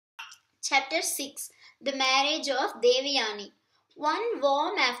Chapter 6. The Marriage of Devayani. One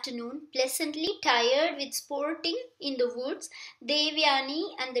warm afternoon, pleasantly tired with sporting in the woods,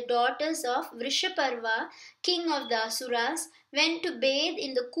 Devayani and the daughters of Vrishaparva, king of the Asuras, went to bathe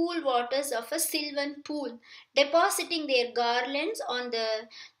in the cool waters of a sylvan pool, depositing their garlands on the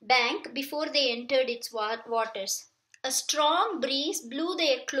bank before they entered its waters. A strong breeze blew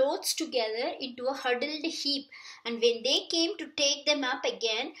their clothes together into a huddled heap, and when they came to take them up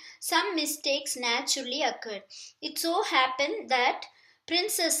again, some mistakes naturally occurred. It so happened that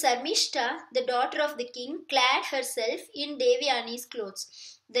Princess Sarmishta, the daughter of the king, clad herself in Devayani's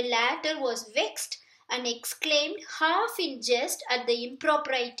clothes. The latter was vexed and exclaimed, half in jest, at the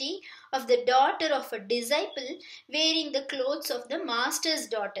impropriety of the daughter of a disciple wearing the clothes of the master's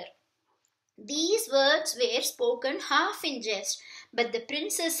daughter. These words were spoken half in jest, but the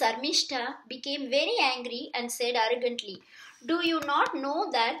Princess Sarmishta became very angry and said arrogantly, "Do you not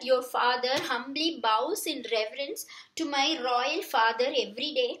know that your father humbly bows in reverence to my royal father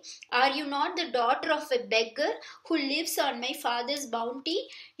every day? Are you not the daughter of a beggar who lives on my father's bounty?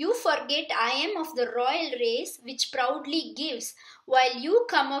 You forget I am of the royal race which proudly gives, while you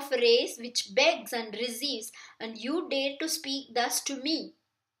come of a race which begs and receives, and you dare to speak thus to me."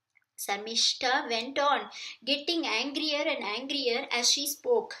 Sarmishta went on, getting angrier and angrier as she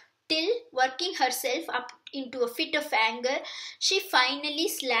spoke, till, working herself up into a fit of anger, she finally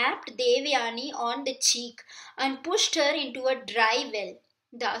slapped Devayani on the cheek and pushed her into a dry well.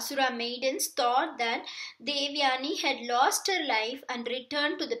 The Asura maidens thought that Devayani had lost her life and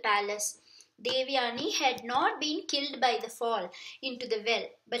returned to the palace. Devayani had not been killed by the fall into the well,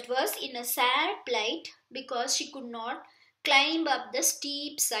 but was in a sad plight because she could not climb up the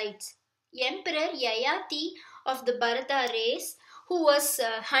steep sides. Emperor Yayati of the Bharata race, who was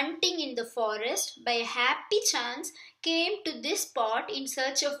hunting in the forest, by a happy chance came to this spot in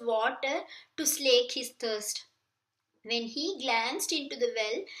search of water to slake his thirst. When he glanced into the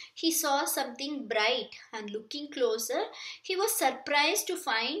well, he saw something bright, and looking closer, he was surprised to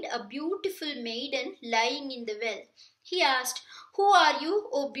find a beautiful maiden lying in the well. He asked, "Who are you,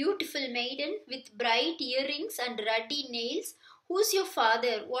 O beautiful maiden, with bright earrings and ruddy nails? Who's your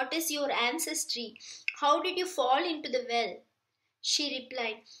father? What is your ancestry? How did you fall into the well?" She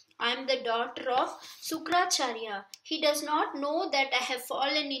replied, "I am the daughter of Sukracharya. He does not know that I have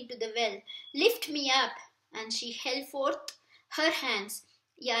fallen into the well. Lift me up." And she held forth her hands.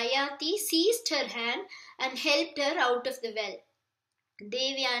 Yayati seized her hand and helped her out of the well.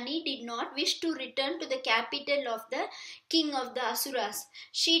 Devayani did not wish to return to the capital of the king of the Asuras.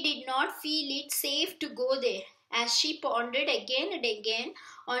 She did not feel it safe to go there. As she pondered again and again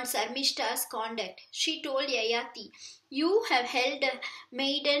on Sarmishta's conduct, she told Yayati, "You have held a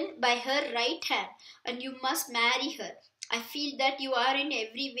maiden by her right hand, and you must marry her. I feel that you are in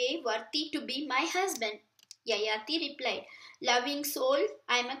every way worthy to be my husband." Yayati replied, "Loving soul,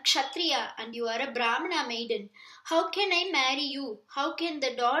 I am a Kshatriya and you are a Brahmana maiden. How can I marry you? How can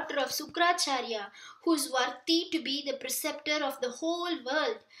the daughter of Sukracharya, who is worthy to be the preceptor of the whole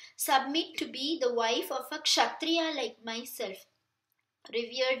world, submit to be the wife of a Kshatriya like myself?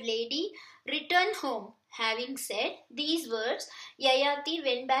 Revered lady, return home." Having said these words, Yayati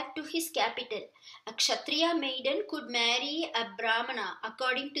went back to his capital. A Kshatriya maiden could marry a Brahmana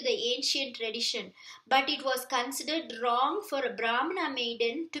according to the ancient tradition, but it was considered wrong for a Brahmana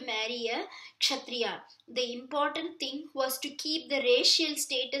maiden to marry a Kshatriya. The important thing was to keep the racial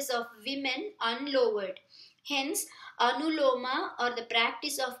status of women unlowered. Hence, Anuloma, or the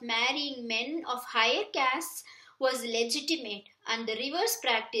practice of marrying men of higher castes, was legitimate, and the reverse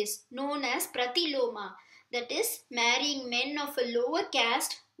practice, known as Pratiloma, that is, marrying men of a lower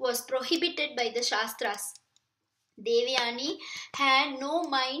caste, was prohibited by the Shastras. Devayani had no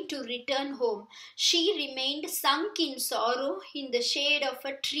mind to return home. She remained sunk in sorrow in the shade of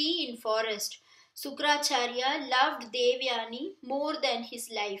a tree in forest. Sukracharya loved Devayani more than his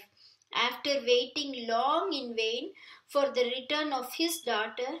life. After waiting long in vain for the return of his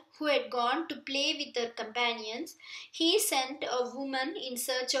daughter, who had gone to play with her companions, he sent a woman in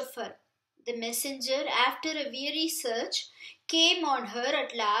search of her. The messenger, after a weary search, came on her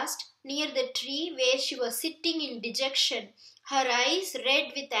at last near the tree where she was sitting in dejection, her eyes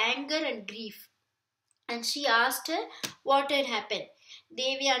red with anger and grief. And she asked her what had happened.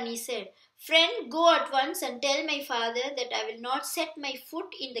 Devayani said, "Friend, go at once and tell my father that I will not set my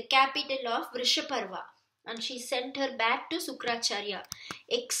foot in the capital of Vrishaparva." And she sent her back to Sukracharya.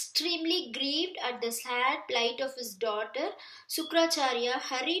 Extremely grieved at the sad plight of his daughter, Sukracharya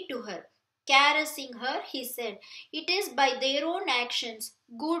hurried to her. Caressing her, he said, "It is by their own actions,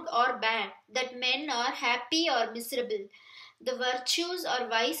 good or bad, that men are happy or miserable. The virtues or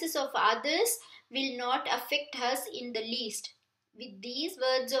vices of others will not affect us in the least. With these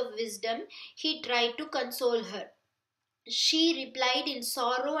words of wisdom, he tried to console her. She replied in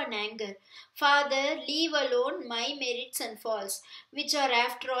sorrow and anger, Father, leave alone my merits and faults, which are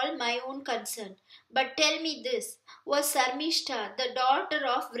after all my own concern. But tell me this, was Sarmishta, the daughter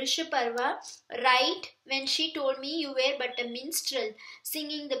of Vrishaparva, right when she told me you were but a minstrel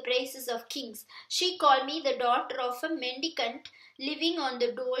singing the praises of kings? She called me the daughter of a mendicant living on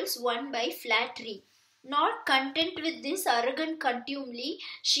the doles won by flattery. Not content with this arrogant contumely,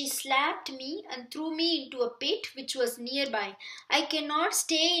 she slapped me and threw me into a pit which was nearby. I cannot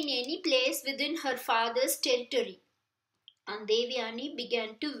stay in any place within her father's territory. And Devayani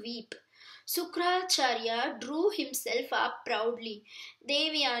began to weep. Sukracharya drew himself up proudly.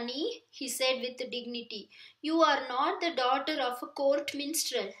 Devayani, he said with dignity, you are not the daughter of a court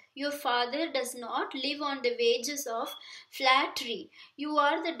minstrel. Your father does not live on the wages of flattery. You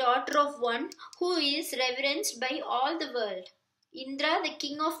are the daughter of one who is reverenced by all the world. Indra, the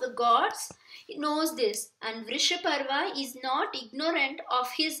king of the gods, knows this, and Vrishaparva is not ignorant of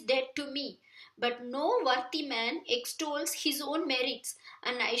his debt to me. But no worthy man extols his own merits,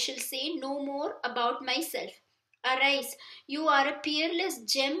 and I shall say no more about myself. Arise, you are a peerless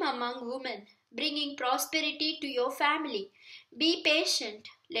gem among women, bringing prosperity to your family. Be patient,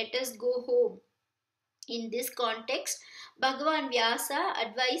 let us go home. In this context, Bhagavan Vyasa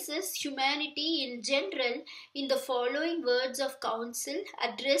advises humanity in general in the following words of counsel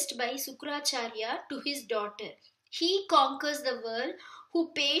addressed by Sukracharya to his daughter. He conquers the world who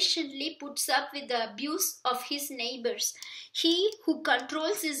patiently puts up with the abuse of his neighbors. He who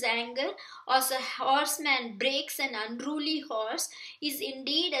controls his anger as a horseman breaks an unruly horse is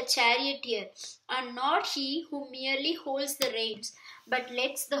indeed a charioteer, and not he who merely holds the reins but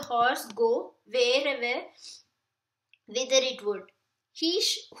lets the horse go wherever whither it would.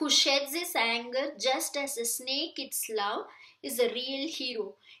 Who sheds his anger just as a snake its love is a real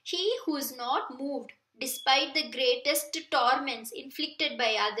hero. He who is not moved despite the greatest torments inflicted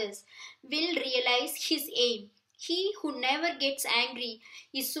by others will realize his aim. He who never gets angry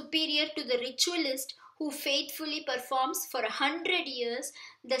is superior to the ritualist who faithfully performs for 100 years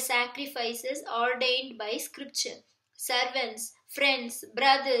the sacrifices ordained by scripture. Servants, friends,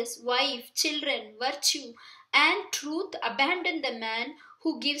 brothers, wife, children, virtue, and truth abandon the man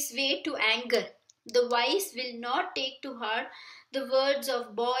who gives way to anger. The wise will not take to heart the words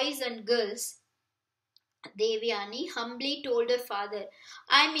of boys and girls. Devayani humbly told her father,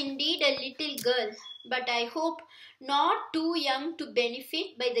 I am indeed a little girl, but I hope not too young to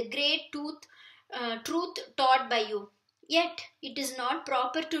benefit by the great truth taught by you. Yet it is not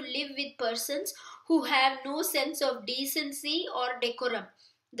proper to live with persons who have no sense of decency or decorum.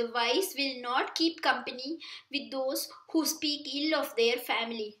 The wise will not keep company with those who speak ill of their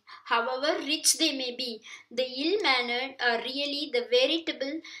family. However rich they may be, the ill-mannered are really the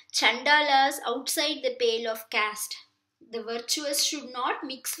veritable chandalas outside the pale of caste. The virtuous should not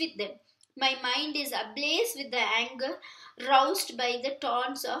mix with them. My mind is ablaze with the anger roused by the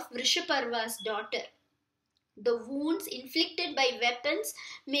taunts of Vrishaparva's daughter. The wounds inflicted by weapons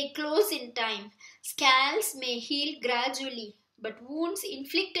may close in time, scalds may heal gradually, but wounds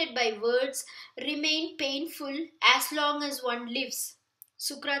inflicted by words remain painful as long as one lives.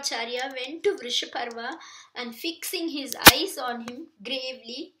 Sukracharya went to Vrishaparva and fixing his eyes on him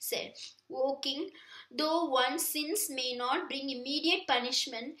gravely said, O king, though one's sins may not bring immediate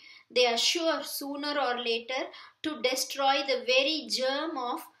punishment, they are sure sooner or later to destroy the very germ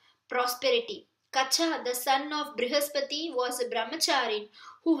of prosperity. Kacha, the son of Brihaspati, was a brahmacharin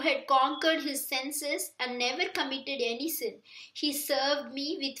who had conquered his senses and never committed any sin. He served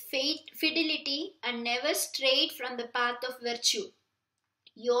me with fidelity and never strayed from the path of virtue.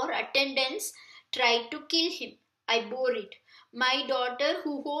 Your attendants tried to kill him. I bore it. My daughter,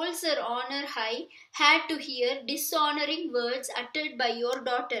 who holds her honor high, had to hear dishonoring words uttered by your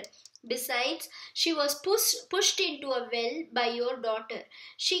daughter. Besides, she was pushed into a well by your daughter.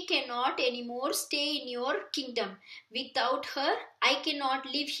 She cannot any more stay in your kingdom. Without her, I cannot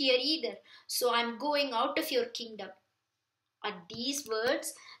live here either. So I am going out of your kingdom. At these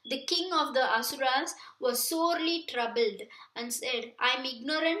words, the king of the Asuras was sorely troubled and said, I am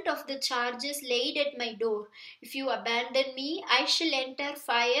ignorant of the charges laid at my door. If you abandon me, I shall enter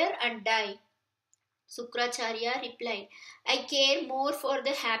fire and die. Sukracharya replied, I care more for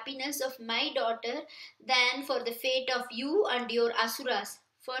the happiness of my daughter than for the fate of you and your Asuras,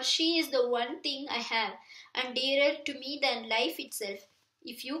 for she is the one thing I have, and dearer to me than life itself.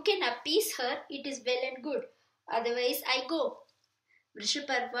 If you can appease her, it is well and good. Otherwise, I go.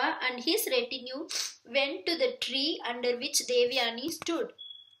 Vrishaparva and his retinue went to the tree under which Devayani stood,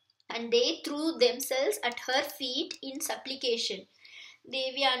 and they threw themselves at her feet in supplication.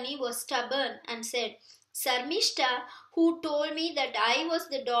 Devayani was stubborn and said, Sarmishta, who told me that I was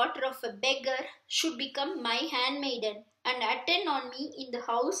the daughter of a beggar, should become my handmaiden and attend on me in the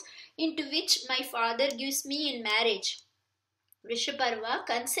house into which my father gives me in marriage. Vrishaparva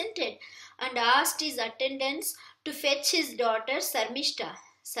consented and asked his attendants to fetch his daughter Sarmishta.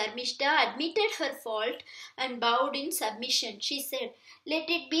 Sarmishta admitted her fault and bowed in submission. She said, Let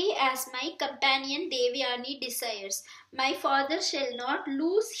it be as my companion Devayani desires. My father shall not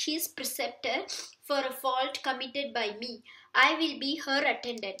lose his preceptor for a fault committed by me. I will be her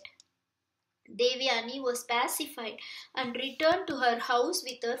attendant. Devayani was pacified and returned to her house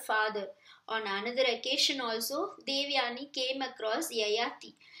with her father. On another occasion also, Devayani came across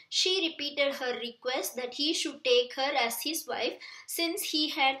Yayati. She repeated her request that he should take her as his wife since he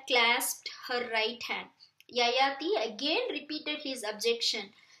had clasped her right hand. Yayati again repeated his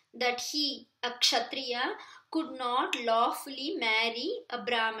objection that he, a Kshatriya, could not lawfully marry a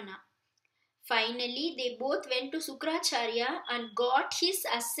Brahmana. Finally, they both went to Sukracharya and got his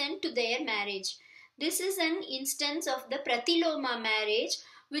assent to their marriage. This is an instance of the Pratiloma marriage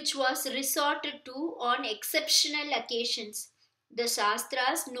which was resorted to on exceptional occasions. The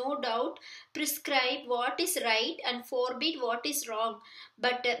Shastras no doubt prescribe what is right and forbid what is wrong,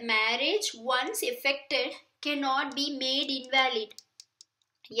 but a marriage once effected cannot be made invalid.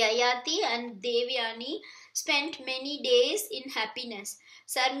 Yayati and Devayani spent many days in happiness.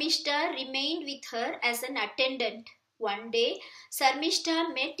 Sarmishta remained with her as an attendant. One day,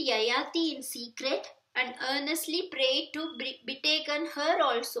 Sarmishta met Yayati in secret and earnestly prayed to be taken her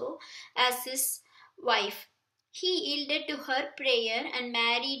also as his wife. He yielded to her prayer and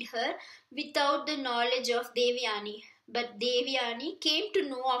married her without the knowledge of Devayani. But Devayani came to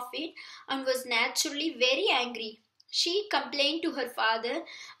know of it and was naturally very angry. She complained to her father,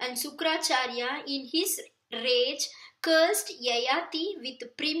 and Sukracharya, in his rage, cursed Yayati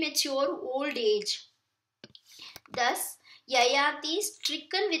with premature old age. Thus, Yayati,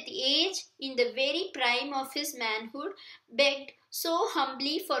 stricken with age in the very prime of his manhood, begged so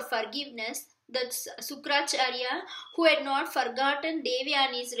humbly for forgiveness that Sukracharya, who had not forgotten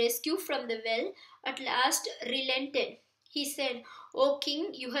Devayani's rescue from the well, at last relented. He said, O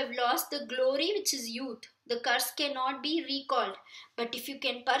king, you have lost the glory which is youth. The curse cannot be recalled. But if you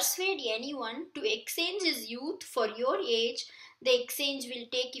can persuade anyone to exchange his youth for your age, the exchange will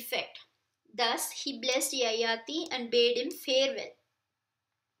take effect. Thus he blessed Yayati and bade him farewell.